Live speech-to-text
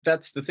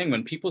that's the thing.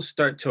 When people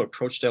start to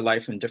approach their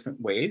life in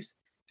different ways,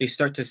 they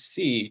start to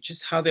see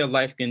just how their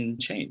life can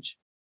change.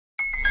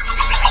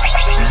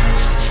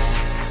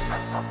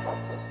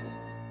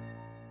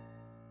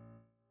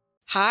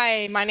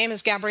 Hi, my name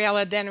is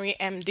Gabriella Dennery,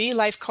 MD,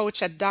 life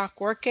coach at Doc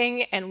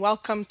Working, and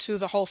welcome to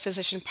the Whole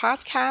Physician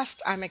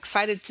Podcast. I'm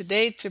excited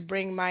today to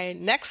bring my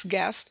next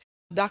guest,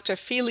 Dr.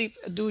 Philippe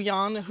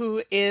Douyon,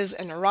 who is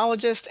a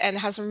neurologist and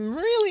has a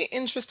really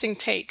interesting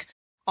take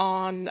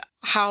on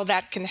how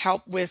that can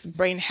help with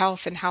brain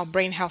health and how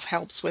brain health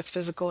helps with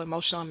physical,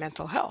 emotional, and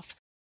mental health.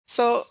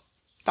 So,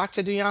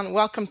 Dr. Douyon,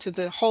 welcome to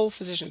the Whole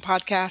Physician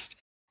Podcast.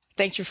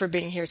 Thank you for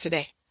being here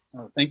today.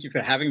 Oh, thank you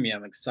for having me.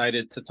 I'm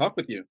excited to talk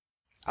with you.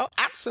 Oh,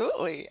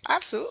 absolutely.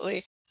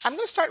 Absolutely. I'm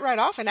going to start right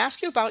off and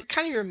ask you about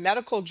kind of your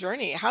medical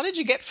journey. How did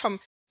you get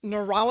from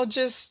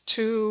neurologist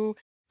to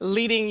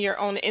leading your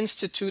own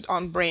institute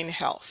on brain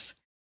health?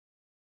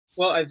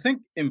 Well, I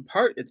think in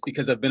part it's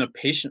because I've been a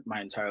patient my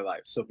entire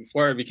life. So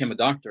before I became a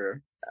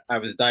doctor, I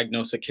was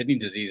diagnosed with kidney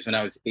disease when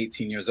I was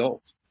 18 years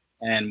old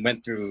and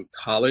went through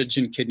college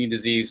in kidney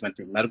disease, went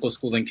through medical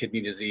school in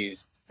kidney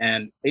disease.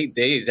 And 8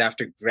 days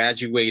after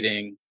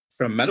graduating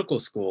from medical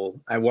school,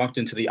 I walked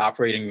into the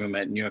operating room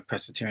at New York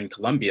Presbyterian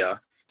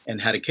Columbia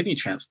and had a kidney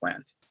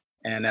transplant.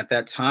 And at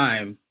that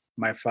time,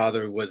 my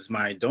father was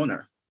my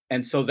donor.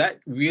 And so that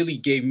really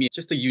gave me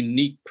just a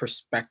unique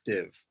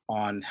perspective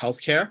on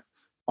healthcare,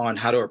 on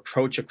how to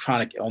approach a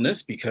chronic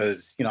illness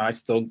because, I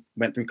still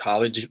went through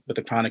college with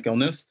a chronic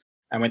illness.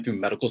 I went through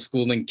medical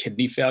school in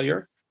kidney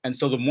failure. And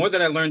so the more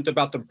that I learned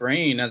about the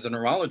brain as a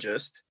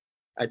neurologist,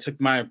 I took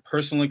my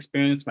personal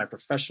experience, my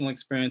professional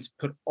experience,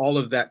 put all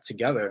of that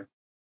together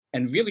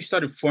and really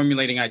started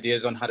formulating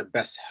ideas on how to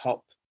best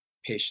help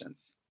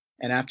patients.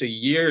 And after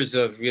years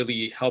of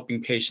really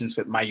helping patients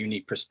with my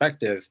unique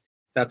perspective,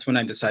 that's when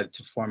I decided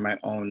to form my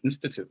own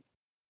institute.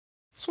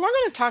 So, we're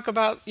going to talk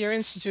about your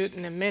institute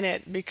in a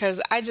minute because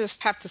I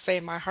just have to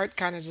say my heart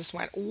kind of just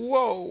went,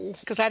 whoa,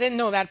 because I didn't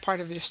know that part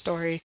of your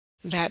story,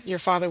 that your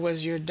father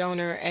was your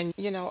donor. And,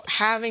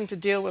 having to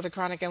deal with a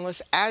chronic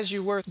illness as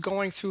you were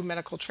going through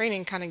medical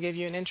training kind of gave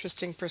you an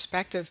interesting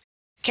perspective.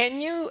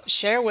 Can you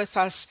share with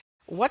us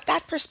what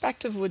that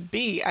perspective would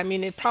be? I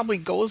mean, it probably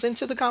goes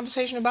into the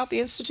conversation about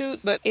the institute,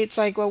 but it's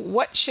like, well,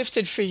 what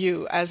shifted for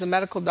you as a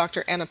medical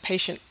doctor and a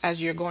patient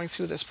as you're going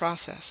through this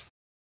process?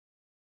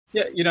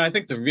 Yeah, I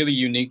think the really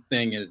unique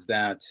thing is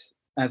that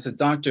as a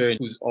doctor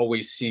who's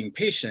always seeing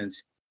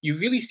patients, you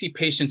really see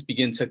patients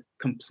begin to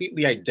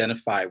completely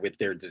identify with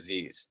their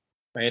disease,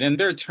 right? And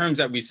there are terms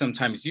that we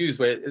sometimes use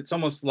where it's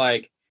almost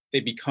like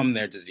they become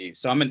their disease.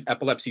 So I'm an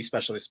epilepsy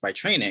specialist by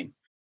training.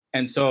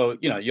 And so,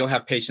 you'll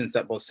have patients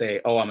that will say,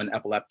 oh, I'm an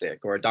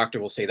epileptic, or a doctor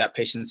will say that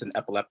patient's an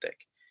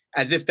epileptic,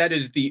 as if that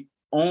is the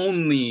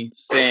only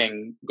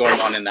thing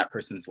going on in that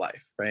person's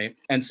life, right?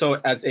 And so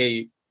as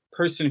a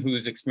person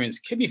who's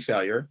experienced kidney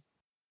failure,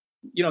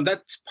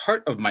 that's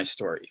part of my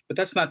story, but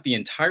that's not the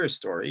entire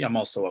story. I'm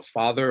also a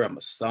father, I'm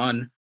a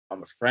son,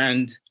 I'm a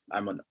friend,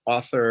 I'm an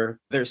author.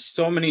 There's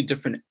so many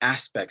different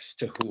aspects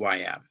to who I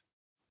am.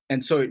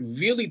 And so it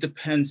really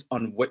depends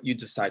on what you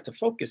decide to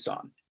focus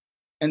on.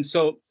 And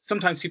so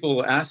sometimes people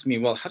will ask me,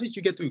 well, how did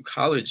you get through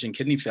college in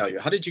kidney failure?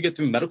 How did you get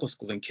through medical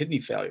school in kidney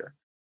failure?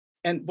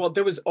 And well,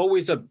 there was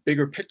always a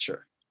bigger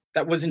picture.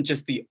 That wasn't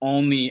just the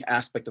only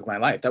aspect of my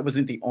life. That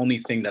wasn't the only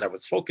thing that I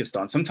was focused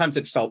on. Sometimes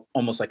it felt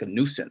almost like a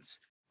nuisance,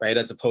 right?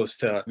 As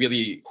opposed to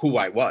really who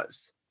I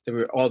was. There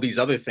were all these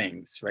other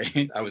things,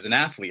 right? I was an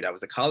athlete, I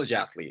was a college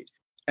athlete.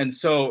 And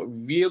so,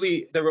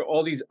 really, there were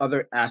all these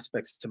other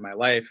aspects to my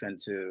life and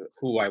to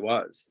who I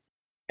was.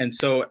 And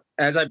so,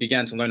 as I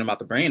began to learn about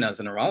the brain as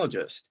a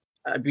neurologist,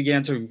 I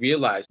began to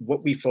realize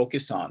what we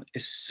focus on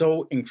is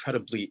so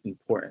incredibly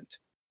important.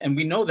 And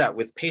we know that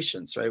with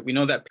patients, right? We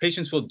know that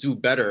patients will do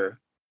better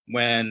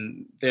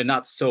when they're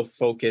not so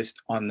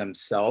focused on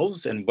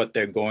themselves and what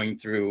they're going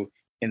through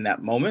in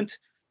that moment,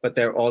 but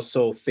they're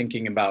also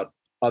thinking about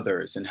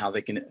others and how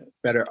they can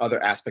better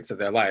other aspects of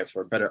their life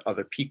or better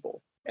other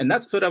people. And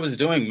that's what I was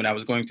doing when I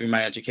was going through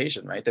my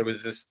education, right? There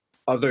was this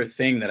other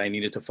thing that I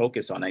needed to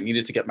focus on. I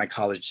needed to get my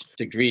college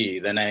degree,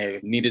 then I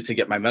needed to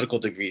get my medical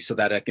degree so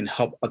that I can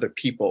help other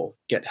people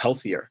get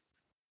healthier.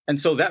 And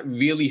so that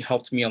really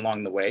helped me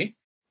along the way.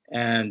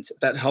 And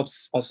that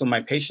helps also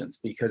my patients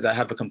because I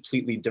have a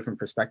completely different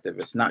perspective.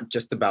 It's not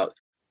just about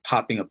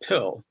popping a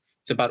pill,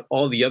 it's about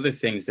all the other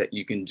things that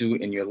you can do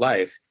in your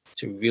life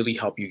to really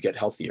help you get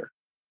healthier.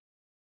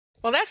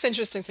 Well, that's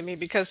interesting to me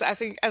because I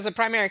think as a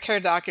primary care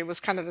doc, it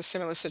was kind of the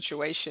similar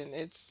situation.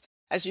 It's,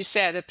 as you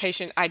said, the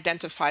patient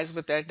identifies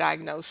with their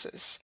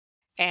diagnosis.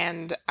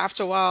 And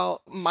after a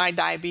while, my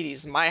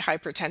diabetes, my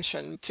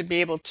hypertension, to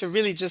be able to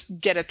really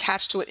just get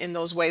attached to it in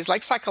those ways,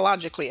 like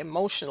psychologically,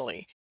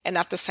 emotionally. And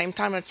at the same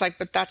time, it's like,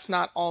 but that's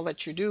not all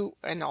that you do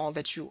and all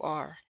that you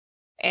are.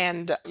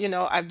 And,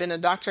 I've been a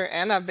doctor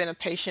and I've been a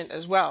patient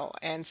as well.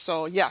 And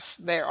so, yes,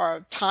 there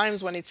are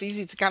times when it's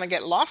easy to kind of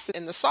get lost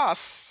in the sauce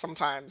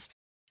sometimes,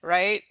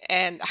 right?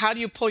 And how do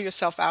you pull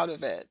yourself out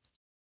of it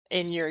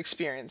in your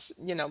experience?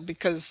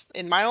 Because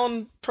in my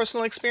own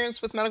personal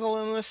experience with medical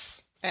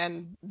illness,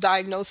 and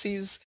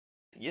diagnoses.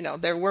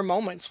 There were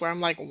moments where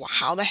I'm like,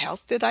 how the hell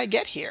did I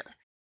get here?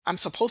 I'm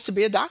supposed to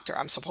be a doctor.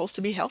 I'm supposed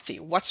to be healthy.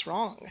 What's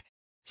wrong?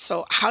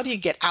 So, how do you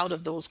get out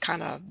of those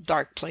kind of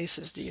dark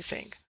places, do you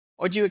think?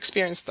 Or do you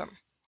experience them?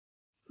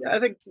 Yeah, I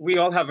think we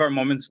all have our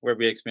moments where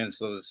we experience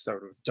those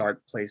sort of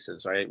dark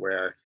places, right?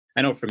 Where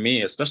I know for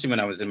me, especially when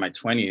I was in my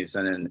 20s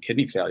and in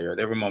kidney failure,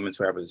 there were moments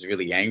where I was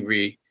really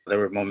angry. There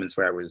were moments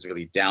where I was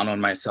really down on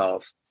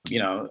myself.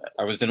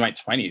 I was in my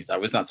 20s. I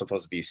was not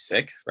supposed to be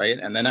sick, right?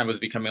 And then I was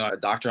becoming a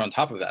doctor on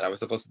top of that. I was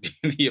supposed to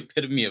be the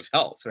epitome of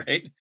health,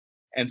 right?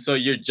 And so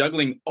you're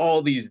juggling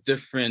all these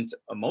different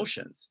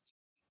emotions.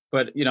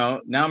 But now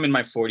I'm in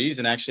my 40s,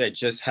 and actually I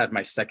just had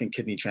my second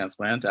kidney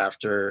transplant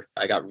after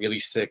I got really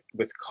sick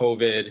with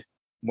COVID,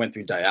 went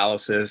through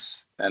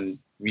dialysis, and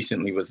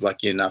recently was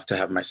lucky enough to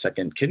have my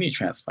second kidney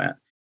transplant.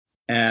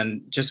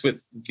 And just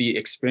with the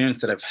experience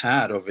that I've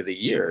had over the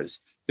years,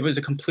 it was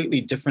a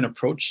completely different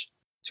approach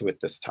to it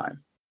this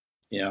time,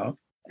 you know?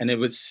 And it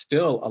was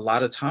still a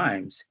lot of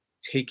times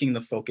taking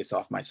the focus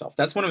off myself.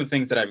 That's one of the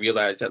things that I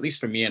realized, at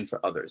least for me and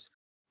for others.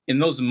 In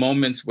those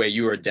moments where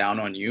you are down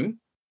on you,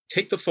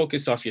 take the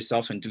focus off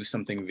yourself and do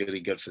something really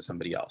good for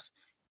somebody else.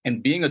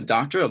 And being a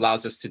doctor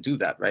allows us to do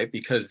that, right?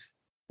 Because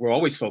we're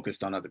always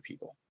focused on other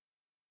people.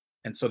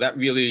 And so that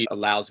really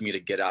allows me to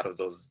get out of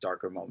those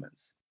darker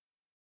moments.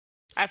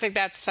 I think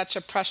that's such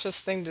a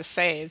precious thing to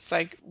say. It's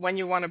like when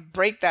you want to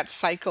break that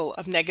cycle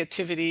of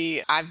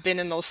negativity, I've been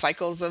in those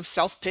cycles of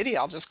self pity.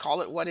 I'll just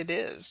call it what it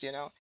is.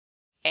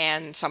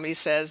 And somebody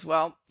says,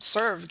 well,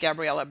 serve,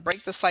 Gabriella,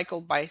 break the cycle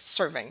by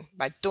serving,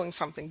 by doing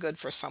something good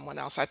for someone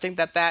else. I think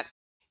that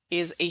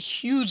is a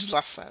huge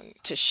lesson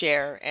to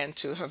share and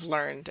to have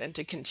learned and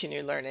to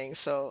continue learning.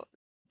 So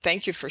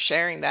thank you for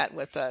sharing that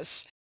with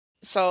us.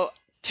 So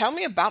tell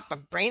me about the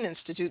Brain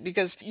Institute,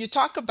 because you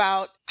talk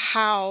about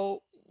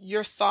how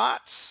your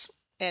thoughts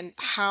and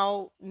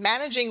how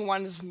managing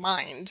one's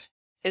mind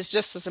is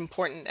just as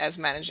important as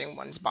managing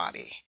one's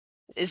body.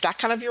 Is that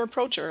kind of your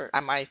approach, or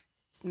am I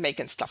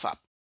making stuff up?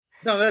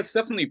 No, that's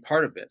definitely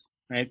part of it,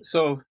 right?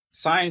 So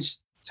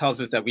science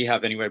tells us that we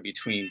have anywhere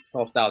between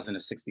 12,000 to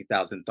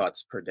 60,000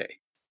 thoughts per day.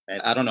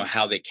 And I don't know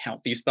how they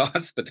count these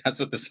thoughts, but that's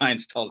what the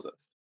science tells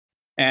us.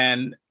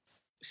 And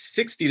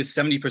 60 to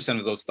 70%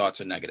 of those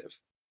thoughts are negative.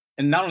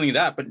 And not only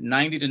that, but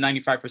 90 to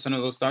 95%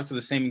 of those thoughts are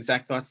the same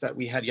exact thoughts that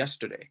we had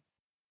yesterday.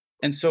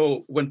 And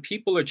so when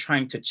people are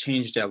trying to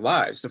change their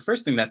lives, the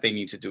first thing that they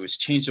need to do is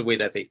change the way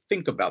that they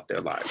think about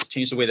their lives,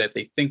 change the way that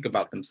they think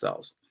about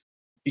themselves.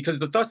 Because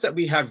the thoughts that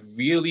we have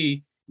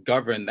really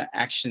govern the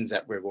actions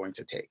that we're going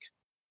to take.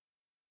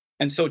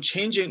 And so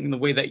changing the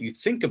way that you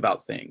think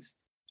about things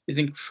is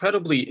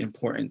incredibly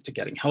important to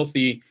getting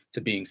healthy,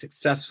 to being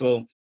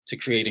successful, to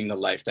creating the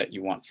life that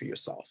you want for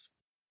yourself.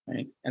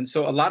 Right? And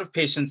so a lot of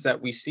patients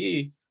that we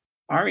see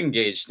are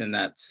engaged in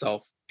that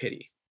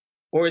self-pity,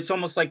 or it's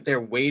almost like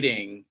they're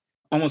waiting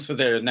almost for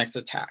their next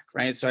attack,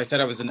 right? So I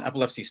said I was an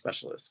epilepsy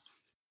specialist.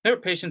 There are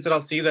patients that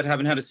I'll see that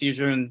haven't had a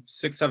seizure in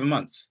 6, 7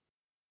 months.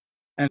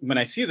 And when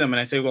I see them and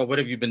I say, well, what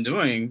have you been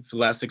doing for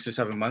the last 6 or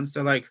 7 months?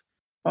 They're like,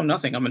 oh,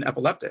 nothing. I'm an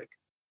epileptic.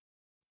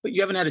 But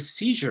you haven't had a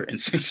seizure in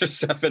 6 or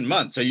 7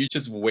 months. Are you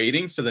just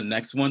waiting for the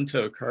next one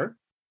to occur?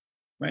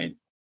 Right.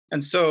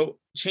 And so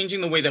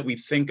changing the way that we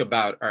think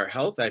about our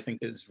health, I think,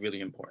 is really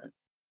important.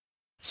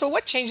 So,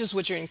 what changes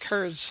would you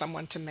encourage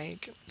someone to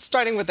make,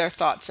 starting with their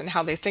thoughts and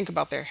how they think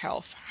about their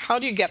health? How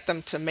do you get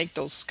them to make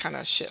those kind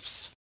of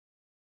shifts?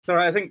 So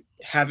I think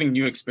having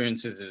new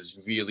experiences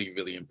is really,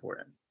 really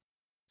important.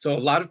 So a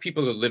lot of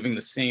people are living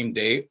the same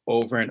day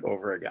over and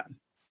over again,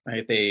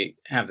 right? They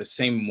have the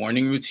same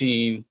morning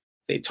routine.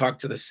 They talk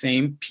to the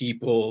same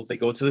people. They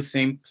go to the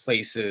same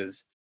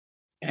places.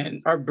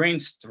 And our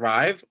brains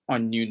thrive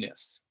on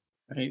newness,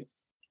 right?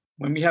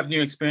 When we have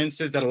new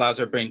experiences, that allows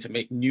our brain to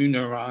make new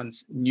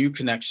neurons, new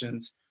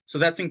connections. So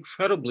that's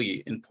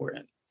incredibly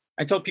important.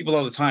 I tell people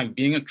all the time,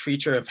 being a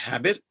creature of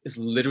habit is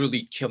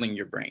literally killing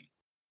your brain,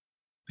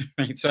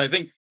 right? So I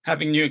think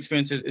having new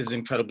experiences is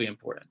incredibly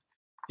important.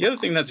 The other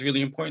thing that's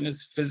really important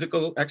is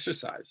physical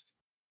exercise.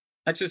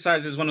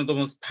 Exercise is one of the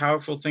most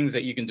powerful things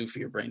that you can do for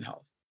your brain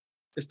health.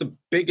 It's the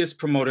biggest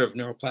promoter of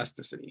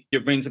neuroplasticity,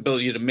 your brain's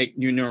ability to make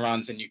new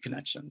neurons and new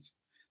connections.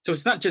 So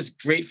it's not just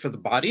great for the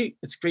body,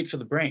 it's great for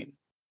the brain.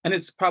 And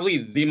it's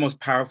probably the most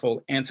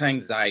powerful anti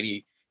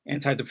anxiety,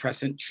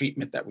 antidepressant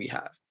treatment that we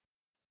have.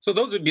 So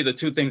those would be the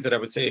two things that I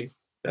would say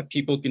that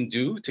people can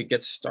do to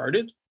get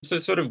started, to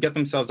sort of get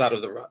themselves out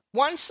of the rut.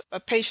 Once a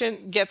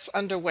patient gets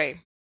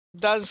underway,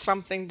 does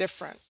something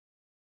different,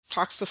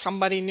 talks to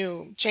somebody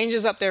new,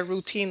 changes up their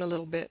routine a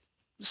little bit,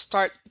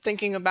 start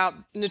thinking about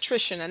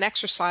nutrition and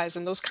exercise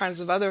and those kinds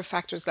of other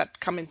factors that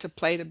come into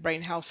play to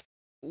brain health,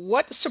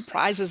 what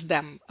surprises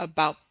them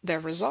about their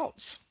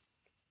results?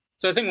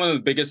 So I think one of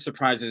the biggest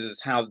surprises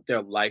is how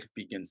their life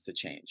begins to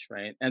change,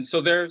 right? And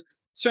so there are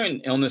certain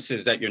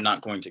illnesses that you're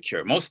not going to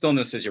cure. Most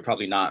illnesses you're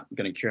probably not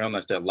going to cure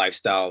unless they're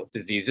lifestyle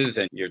diseases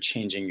and you're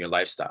changing your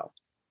lifestyle.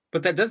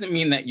 But that doesn't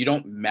mean that you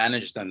don't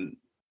manage them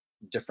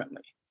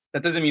differently.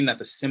 That doesn't mean that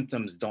the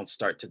symptoms don't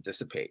start to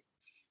dissipate.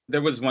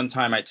 There was one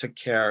time I took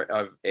care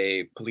of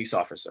a police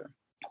officer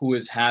who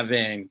was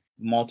having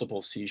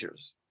multiple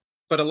seizures,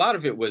 but a lot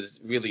of it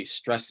was really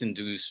stress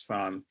induced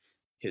from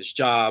his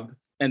job.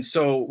 And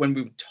so when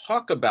we would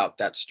talk about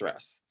that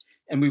stress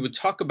and we would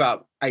talk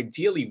about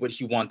ideally what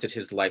he wanted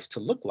his life to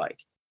look like,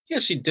 he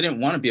actually didn't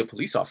want to be a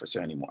police officer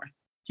anymore.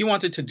 He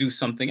wanted to do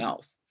something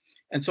else.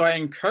 And so I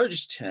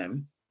encouraged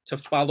him to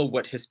follow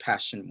what his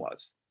passion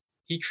was.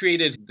 He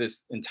created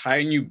this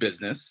entire new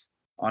business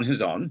on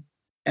his own,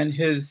 and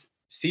his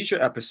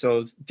seizure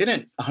episodes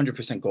didn't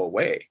 100% go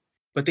away,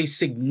 but they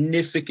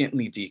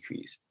significantly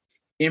decreased,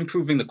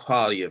 improving the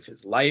quality of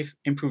his life,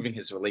 improving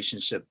his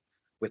relationship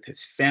with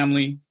his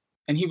family.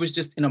 And he was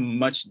just in a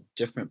much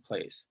different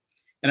place.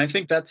 And I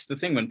think that's the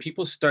thing. When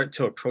people start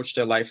to approach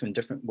their life in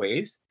different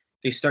ways,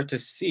 they start to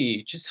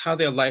see just how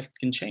their life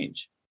can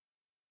change.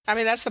 I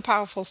mean, that's a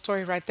powerful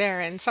story right there.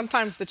 And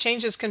sometimes the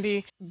changes can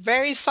be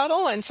very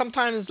subtle and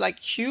sometimes like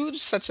huge,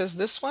 such as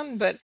this one,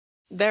 but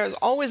there's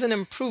always an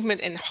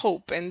improvement in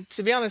hope. And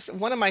to be honest,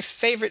 one of my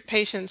favorite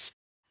patients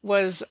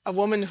was a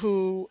woman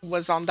who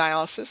was on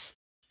dialysis.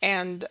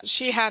 And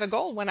she had a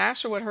goal when I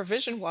asked her what her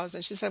vision was.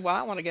 And she said, well,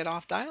 I want to get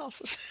off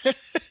dialysis.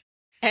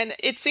 And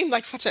it seemed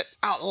like such an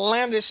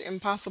outlandish,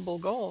 impossible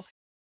goal.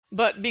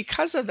 But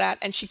because of that,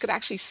 and she could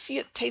actually see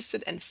it, taste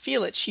it, and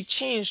feel it, she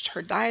changed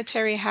her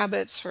dietary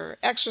habits, her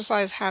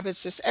exercise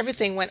habits, just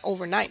everything went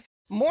overnight.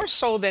 More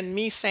so than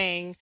me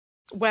saying,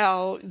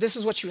 well, this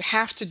is what you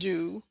have to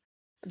do,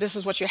 this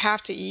is what you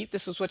have to eat,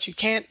 this is what you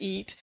can't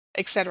eat,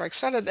 et cetera, et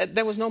cetera.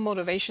 There was no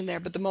motivation there,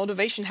 but the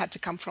motivation had to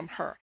come from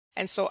her.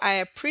 And so I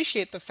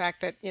appreciate the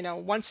fact that,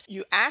 once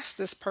you ask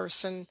this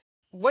person,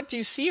 what do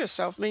you see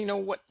yourself?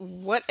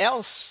 What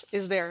else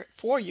is there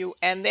for you?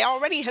 And they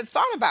already had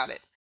thought about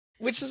it,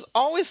 which has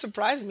always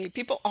surprised me.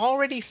 People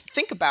already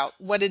think about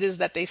what it is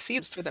that they see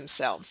for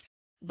themselves,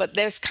 but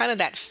there's kind of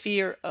that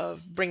fear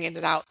of bringing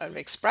it out and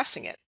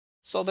expressing it.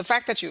 So the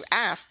fact that you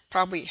asked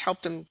probably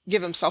helped him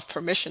give himself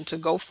permission to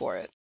go for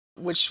it,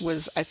 which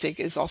was, I think,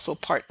 is also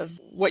part of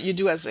what you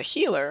do as a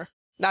healer,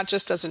 not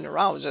just as a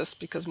neurologist,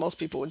 because most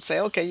people would say,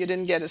 okay, you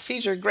didn't get a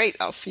seizure. Great.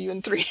 I'll see you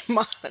in 3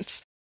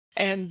 months.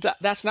 And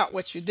that's not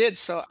what you did.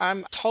 So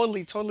I'm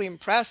totally, totally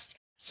impressed.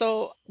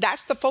 So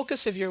that's the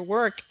focus of your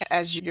work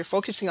as you're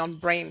focusing on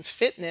brain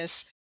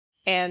fitness.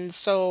 And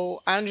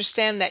so I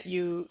understand that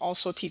you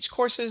also teach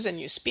courses and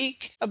you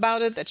speak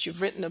about it, that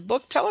you've written a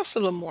book. Tell us a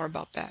little more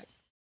about that.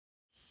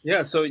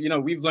 Yeah, so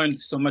we've learned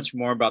so much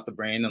more about the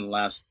brain in the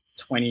last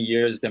 20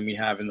 years than we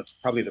have in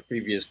probably the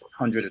previous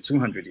 100 or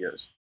 200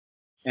 years.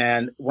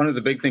 And one of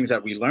the big things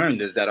that we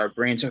learned is that our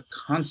brains are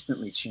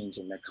constantly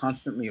changing. They're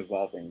constantly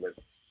evolving with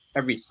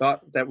every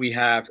thought that we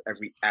have,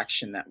 every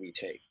action that we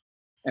take.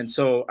 And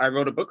so I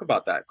wrote a book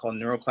about that called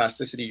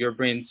Neuroplasticity, Your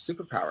Brain's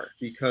Superpower,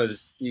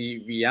 because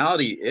the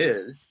reality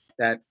is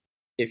that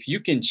if you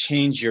can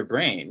change your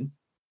brain,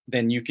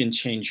 then you can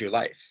change your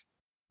life,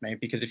 right?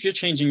 Because if you're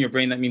changing your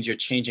brain, that means you're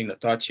changing the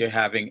thoughts you're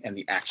having and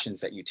the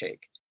actions that you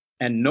take.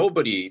 And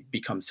nobody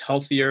becomes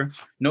healthier,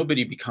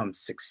 nobody becomes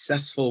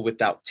successful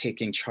without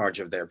taking charge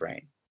of their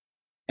brain.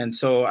 And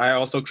so I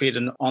also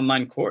created an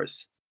online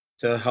course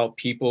to help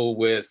people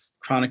with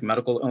chronic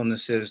medical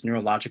illnesses,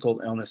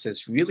 neurological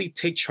illnesses, really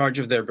take charge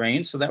of their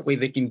brain so that way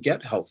they can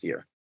get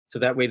healthier. So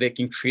that way they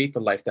can create the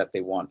life that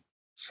they want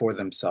for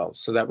themselves.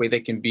 So that way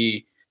they can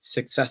be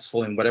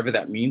successful in whatever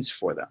that means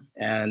for them.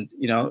 And,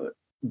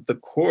 the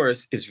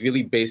course is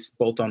really based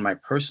both on my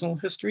personal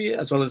history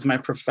as well as my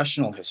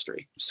professional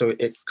history. So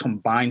it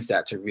combines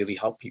that to really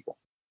help people.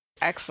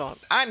 Excellent.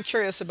 I'm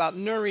curious about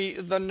Nuri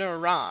the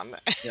neuron.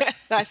 Yeah.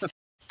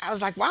 I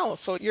was like, wow,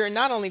 so you're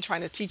not only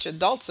trying to teach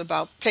adults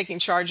about taking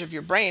charge of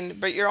your brain,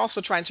 but you're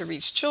also trying to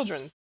reach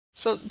children.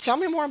 So tell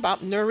me more about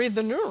Nuri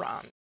the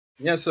neuron.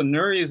 Yeah, so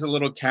Nuri is a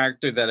little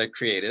character that I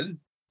created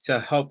to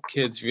help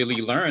kids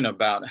really learn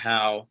about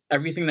how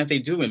everything that they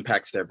do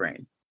impacts their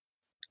brain.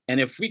 And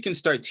if we can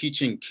start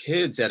teaching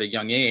kids at a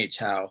young age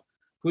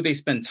who they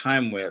spend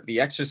time with, the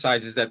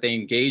exercises that they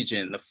engage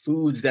in, the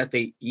foods that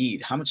they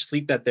eat, how much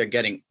sleep that they're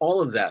getting,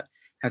 all of that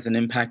has an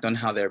impact on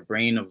how their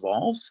brain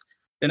evolves,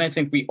 then I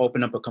think we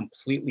open up a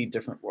completely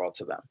different world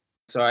to them.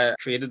 So I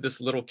created this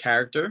little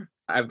character.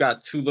 I've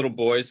got 2 little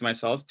boys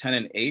myself, 10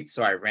 and 8,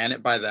 so I ran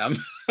it by them,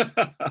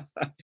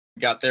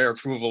 got their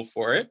approval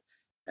for it.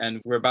 And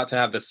we're about to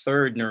have the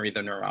 3rd Nuri the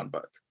Neuron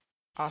book.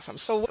 Awesome.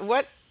 So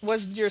what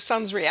was your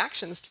son's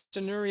reactions to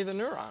Nuri the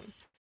neuron?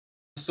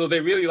 So they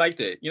really liked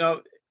it.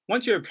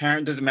 Once you're a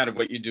parent, doesn't matter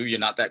what you do, you're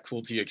not that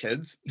cool to your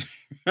kids,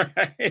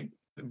 right?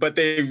 But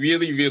they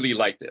really, really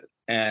liked it.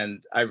 And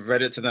I've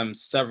read it to them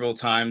several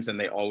times and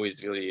they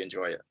always really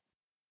enjoy it.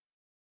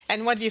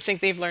 And what do you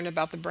think they've learned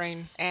about the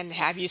brain? And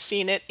have you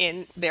seen it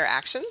in their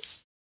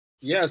actions?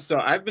 Yeah, so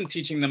I've been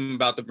teaching them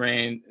about the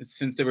brain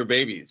since they were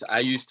babies.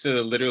 I used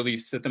to literally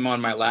sit them on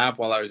my lap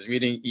while I was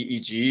reading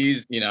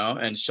EEGs,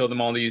 and show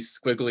them all these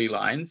squiggly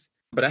lines.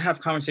 But I have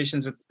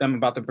conversations with them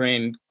about the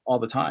brain all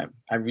the time.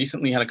 I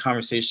recently had a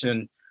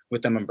conversation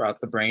with them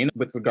about the brain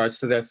with regards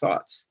to their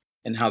thoughts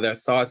and how their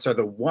thoughts are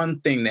the one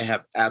thing they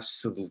have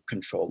absolute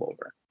control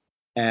over.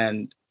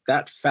 And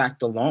that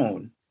fact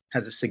alone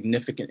has a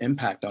significant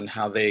impact on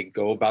how they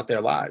go about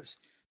their lives.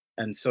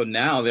 And so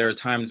now there are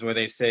times where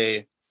they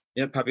say,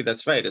 yeah, Papi,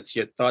 that's right. It's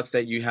your thoughts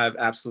that you have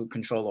absolute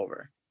control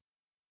over.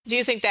 Do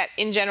you think that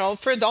in general,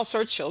 for adults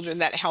or children,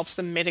 that helps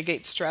them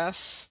mitigate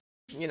stress?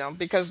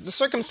 Because the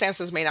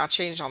circumstances may not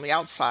change on the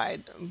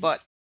outside,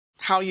 but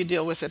how you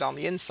deal with it on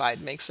the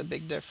inside makes a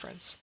big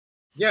difference.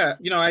 Yeah,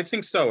 I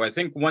think so. I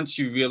think once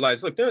you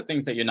realize, look, there are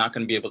things that you're not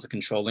going to be able to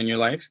control in your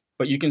life,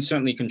 but you can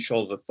certainly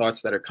control the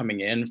thoughts that are coming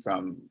in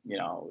from,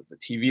 the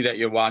TV that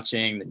you're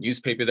watching, the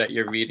newspaper that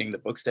you're reading, the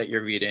books that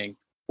you're reading,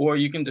 or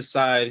you can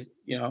decide,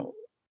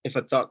 if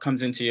a thought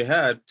comes into your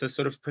head to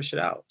sort of push it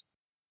out.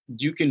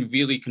 You can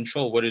really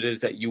control what it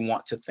is that you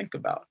want to think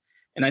about.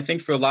 And I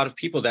think for a lot of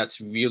people, that's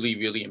really,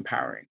 really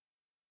empowering.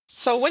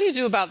 So, what do you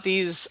do about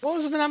these? What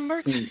was the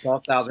number? Between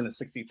 12,000 to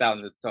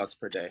 60,000 thoughts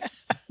per day.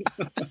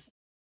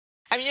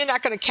 I mean, you're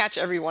not going to catch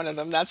every one of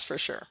them, that's for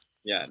sure.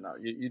 Yeah, no,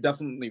 you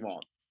definitely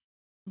won't.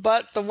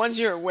 But the ones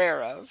you're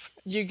aware of,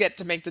 you get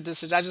to make the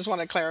decision. I just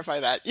want to clarify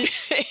that.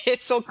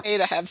 It's okay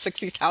to have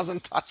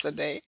 60,000 thoughts a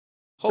day.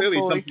 Clearly,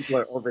 some Hopefully, people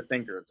are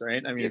overthinkers,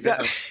 right? I mean, if they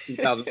that, have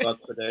 60,000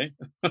 thoughts per day.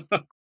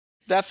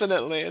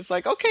 definitely. It's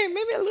like, okay,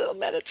 maybe a little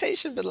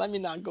meditation, but let me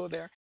not go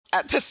there.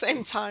 At the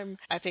same time,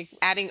 I think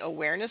adding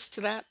awareness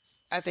to that,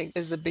 I think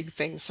is a big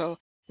thing. So,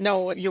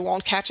 no, you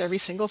won't catch every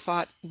single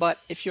thought, but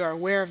if you are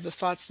aware of the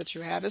thoughts that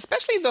you have,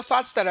 especially the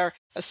thoughts that are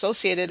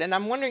associated, and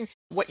I'm wondering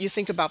what you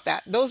think about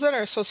that, those that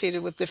are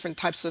associated with different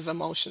types of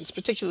emotions,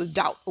 particularly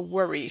doubt,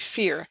 worry,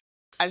 fear.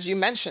 As you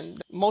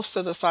mentioned, most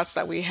of the thoughts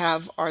that we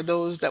have are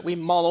those that we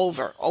mull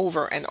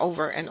over and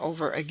over and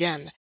over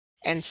again.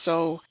 And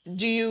so,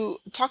 do you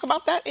talk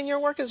about that in your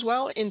work as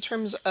well, in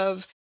terms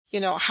of,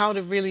 how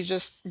to really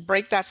just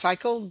break that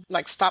cycle,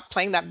 like stop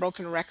playing that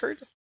broken record?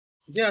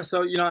 Yeah,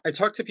 so I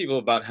talk to people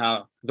about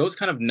how those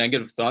kind of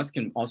negative thoughts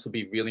can also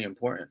be really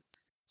important.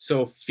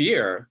 So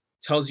fear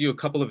tells you a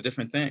couple of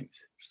different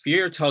things.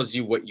 Fear tells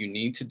you what you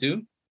need to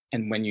do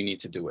and when you need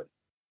to do it,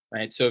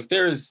 right? So if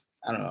there's,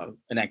 I don't know,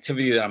 an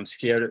activity that I'm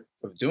scared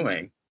of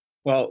doing,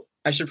 well,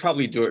 I should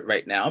probably do it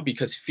right now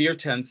because fear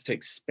tends to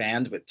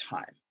expand with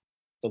time.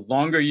 The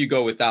longer you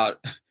go without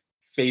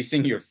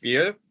facing your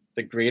fear,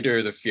 the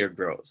greater the fear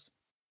grows,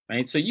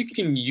 right? So you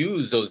can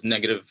use those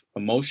negative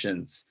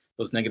emotions,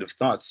 those negative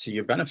thoughts to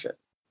your benefit.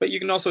 But you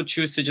can also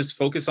choose to just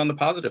focus on the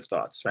positive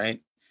thoughts,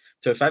 right?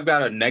 So if I've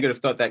got a negative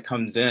thought that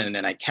comes in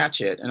and I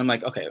catch it and I'm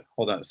like, okay,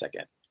 hold on a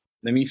second.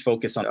 Let me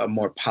focus on a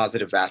more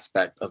positive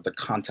aspect of the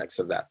context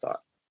of that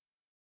thought.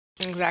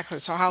 Exactly.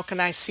 So, how can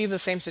I see the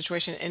same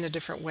situation in a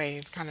different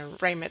way, kind of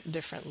frame it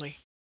differently?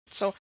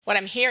 So, what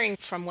I'm hearing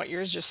from what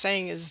you're just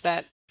saying is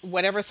that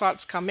whatever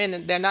thoughts come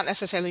in, they're not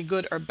necessarily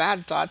good or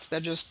bad thoughts, they're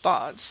just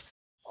thoughts.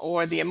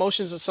 Or the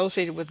emotions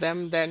associated with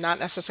them, they're not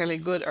necessarily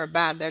good or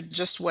bad, they're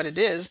just what it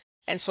is.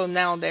 And so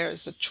now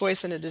there's a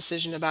choice and a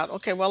decision about,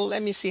 okay, well,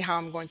 let me see how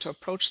I'm going to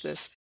approach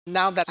this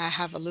now that I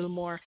have a little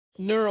more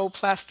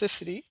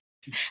neuroplasticity.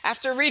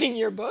 After reading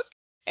your book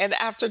and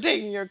after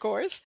taking your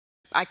course,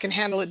 I can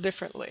handle it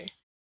differently.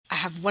 I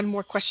have one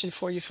more question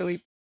for you,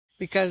 Philippe,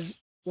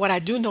 because what I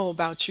do know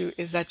about you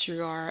is that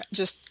you are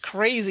just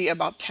crazy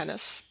about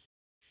tennis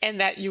and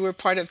that you were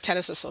part of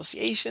tennis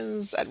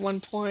associations at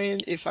one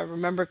point, if I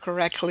remember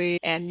correctly.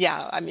 And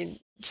yeah, I mean,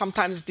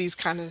 sometimes these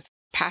kind of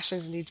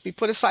passions need to be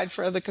put aside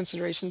for other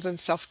considerations and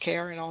self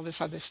care and all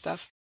this other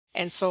stuff.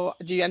 And so,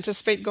 do you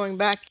anticipate going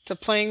back to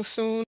playing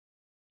soon?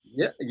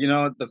 Yeah,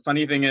 the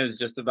funny thing is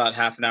just about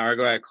half an hour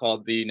ago, I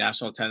called the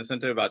National Tennis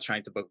Center about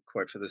trying to book a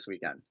court for this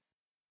weekend.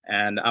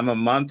 And I'm a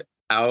month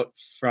out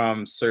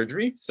from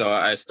surgery, so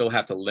I still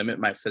have to limit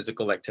my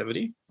physical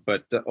activity.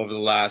 But over the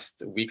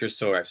last week or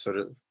so, I've sort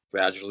of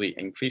gradually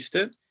increased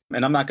it.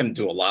 And I'm not going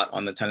to do a lot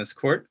on the tennis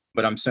court,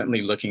 but I'm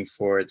certainly looking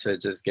forward to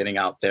just getting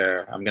out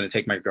there. I'm going to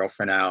take my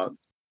girlfriend out,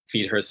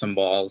 feed her some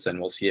balls, and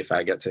we'll see if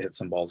I get to hit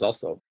some balls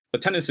also.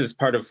 But tennis is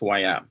part of who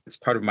I am. It's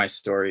part of my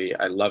story.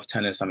 I love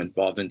tennis. I'm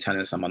involved in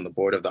tennis. I'm on the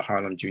board of the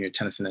Harlem Junior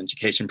Tennis and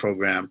Education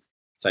Program.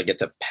 So I get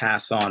to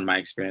pass on my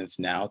experience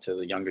now to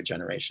the younger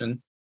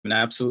generation. And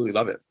I absolutely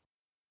love it.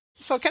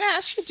 So, can I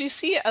ask you, do you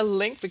see a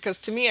link? Because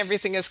to me,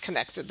 everything is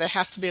connected. There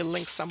has to be a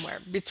link somewhere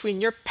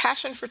between your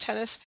passion for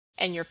tennis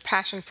and your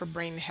passion for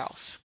brain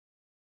health.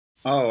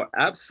 Oh,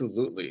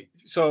 absolutely.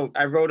 So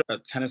I wrote a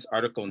tennis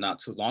article not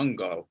too long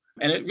ago,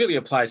 and it really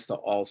applies to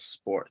all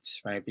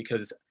sports, right?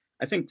 Because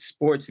I think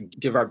sports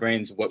give our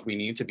brains what we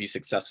need to be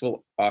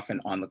successful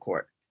often on the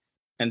court.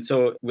 And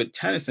so with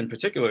tennis in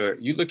particular,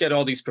 you look at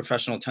all these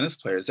professional tennis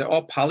players, they're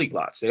all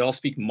polyglots. They all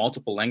speak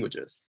multiple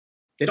languages.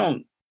 They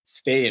don't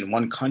stay in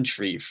one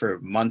country for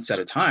months at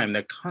a time.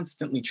 They're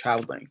constantly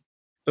traveling.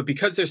 But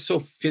because they're so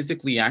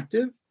physically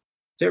active,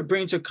 their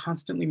brains are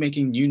constantly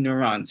making new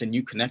neurons and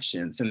new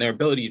connections, and their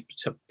ability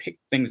to pick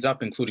things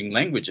up, including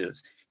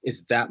languages,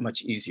 is that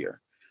much easier.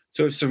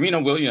 So if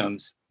Serena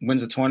Williams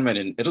wins a tournament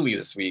in Italy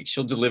this week,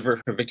 she'll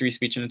deliver her victory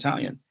speech in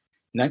Italian.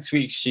 Next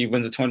week, she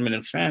wins a tournament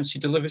in France, she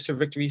delivers her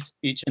victory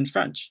speech in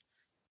French.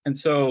 And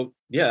so,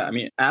 yeah, I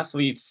mean,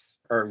 athletes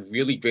are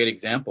really great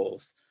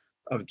examples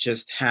of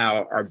just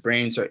how our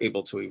brains are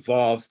able to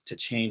evolve, to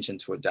change, and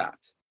to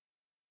adapt.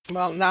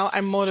 Well, now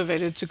I'm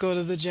motivated to go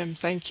to the gym.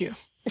 Thank you.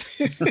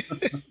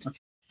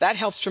 That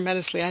helps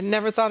tremendously. I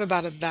never thought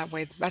about it that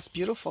way. That's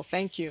beautiful.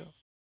 Thank you.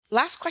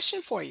 Last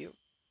question for you.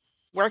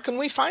 Where can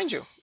we find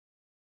you?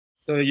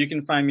 So you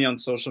can find me on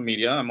social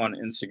media. I'm on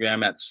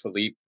Instagram at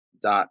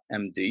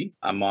Philippe.md.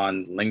 I'm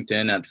on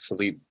LinkedIn at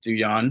Philippe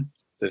Douyon,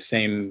 the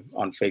same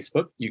on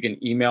Facebook. You can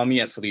email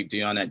me at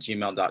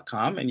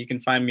philippedouyon@gmail.com, and you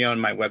can find me on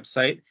my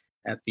website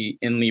at the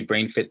Inley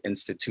Brainfit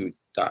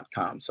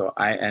Institute.com. So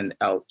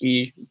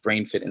INLE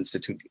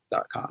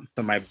brainfitinstitute.com.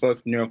 So my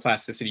book,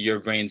 Neuroplasticity, Your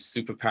Brain's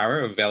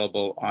Superpower,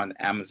 available on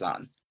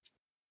Amazon.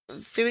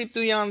 Philippe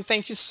Douyon,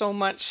 thank you so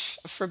much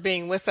for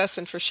being with us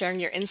and for sharing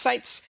your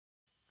insights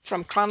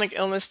from chronic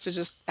illness to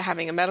just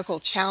having a medical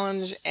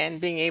challenge and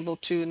being able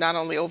to not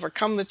only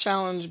overcome the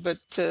challenge, but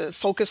to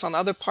focus on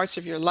other parts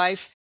of your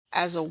life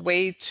as a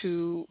way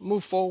to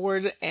move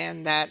forward.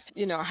 And that,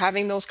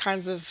 having those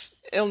kinds of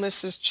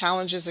illnesses,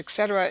 challenges,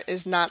 etc.,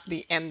 is not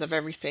the end of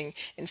everything.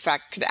 In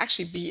fact, could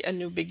actually be a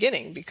new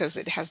beginning because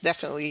it has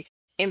definitely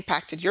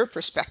impacted your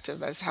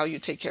perspective as how you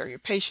take care of your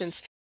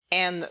patients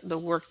and the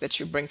work that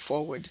you bring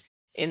forward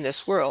in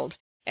this world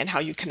and how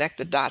you connect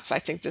the dots. I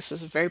think this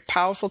is a very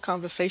powerful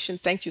conversation.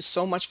 Thank you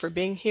so much for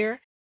being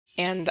here.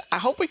 And I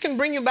hope we can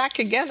bring you back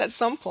again at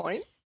some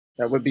point.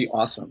 That would be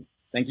awesome.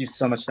 Thank you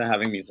so much for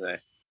having me today.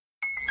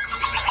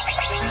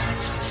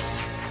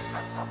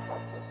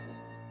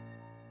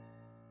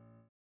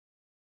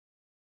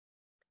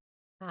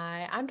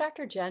 Hi, I'm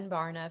Dr. Jen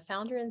Barna,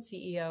 founder and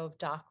CEO of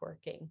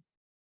DocWorking.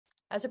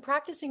 As a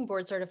practicing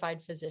board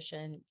certified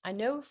physician, I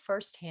know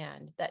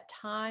firsthand that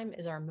time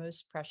is our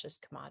most precious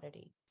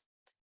commodity.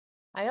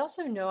 I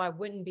also know I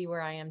wouldn't be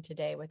where I am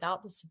today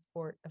without the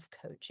support of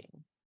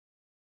coaching.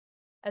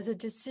 As a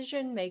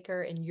decision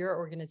maker in your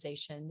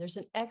organization, there's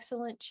an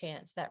excellent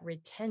chance that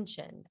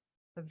retention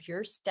of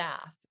your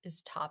staff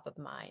is top of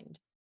mind.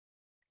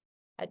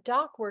 At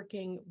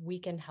DocWorking, we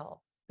can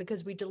help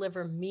because we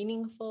deliver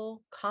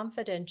meaningful,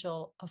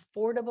 confidential,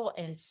 affordable,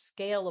 and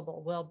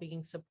scalable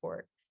well-being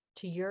support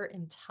to your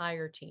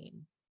entire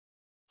team.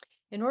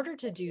 In order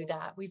to do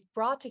that, we've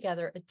brought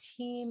together a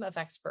team of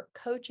expert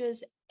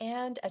coaches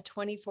and a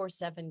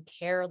 24/7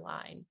 care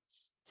line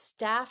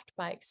staffed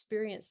by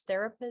experienced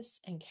therapists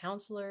and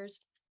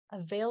counselors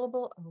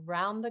available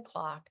around the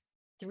clock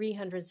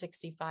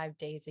 365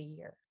 days a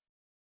year.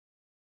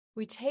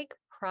 We take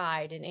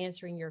pride in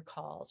answering your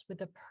calls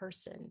with a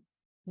person,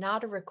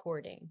 not a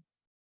recording.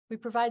 We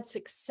provide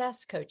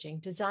success coaching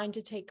designed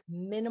to take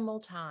minimal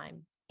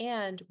time,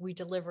 and we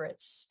deliver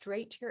it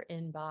straight to your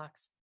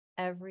inbox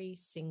every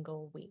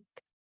single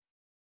week.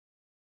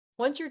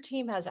 Once your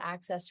team has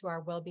access to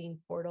our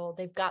wellbeing portal,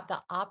 they've got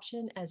the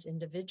option as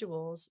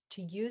individuals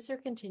to use their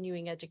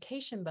continuing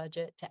education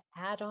budget to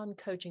add on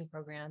coaching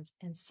programs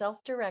and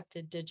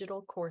self-directed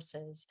digital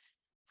courses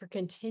for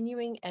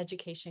continuing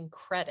education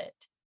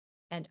credit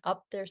and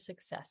up their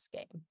success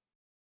game.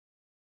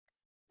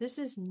 This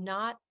is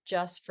not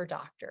just for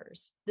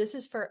doctors. This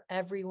is for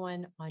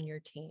everyone on your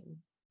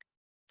team.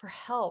 For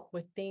help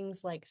with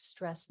things like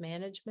stress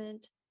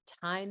management,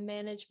 time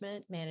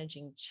management,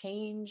 managing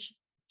change,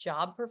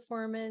 job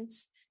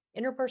performance,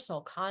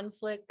 interpersonal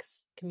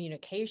conflicts,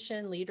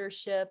 communication,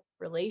 leadership,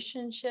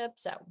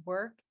 relationships at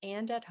work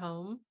and at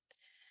home,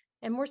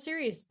 and more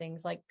serious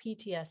things like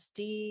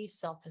PTSD,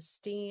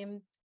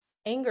 self-esteem,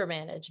 anger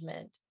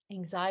management,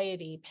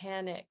 anxiety,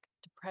 panic,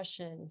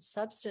 depression,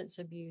 substance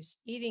abuse,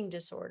 eating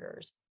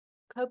disorders,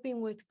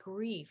 coping with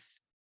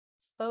grief,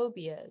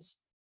 phobias.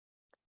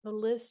 The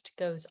list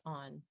goes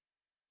on.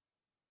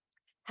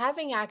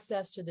 Having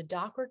access to the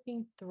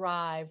DocWorking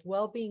Thrive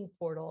Wellbeing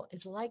Portal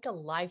is like a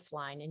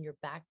lifeline in your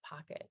back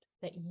pocket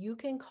that you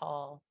can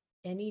call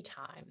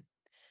anytime,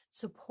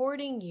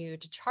 supporting you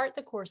to chart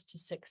the course to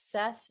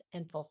success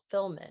and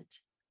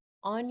fulfillment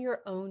on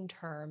your own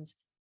terms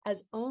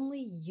as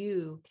only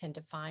you can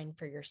define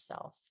for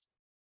yourself.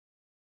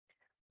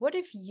 What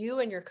if you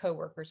and your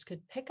coworkers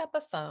could pick up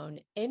a phone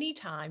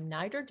anytime,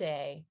 night or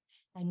day,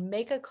 and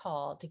make a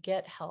call to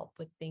get help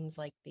with things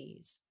like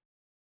these?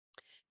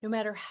 No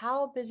matter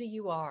how busy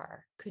you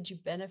are, could you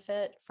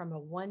benefit from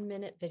a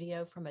 1-minute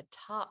video from a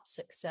top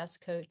success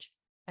coach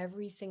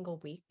every single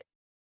week,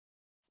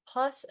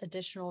 plus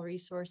additional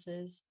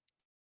resources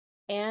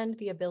and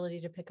the ability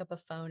to pick up a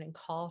phone and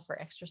call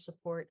for extra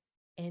support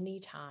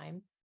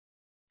anytime?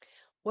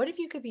 What if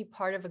you could be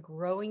part of a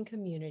growing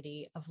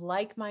community of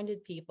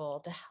like-minded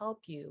people to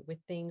help you with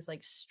things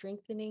like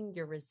strengthening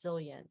your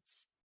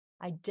resilience,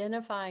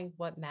 identifying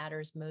what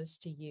matters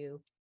most to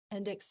you,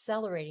 and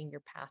accelerating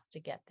your path to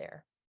get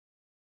there?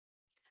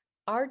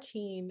 Our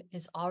team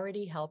is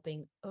already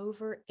helping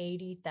over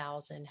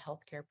 80,000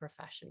 healthcare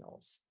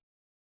professionals.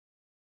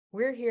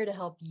 We're here to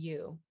help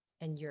you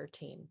and your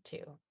team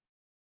too.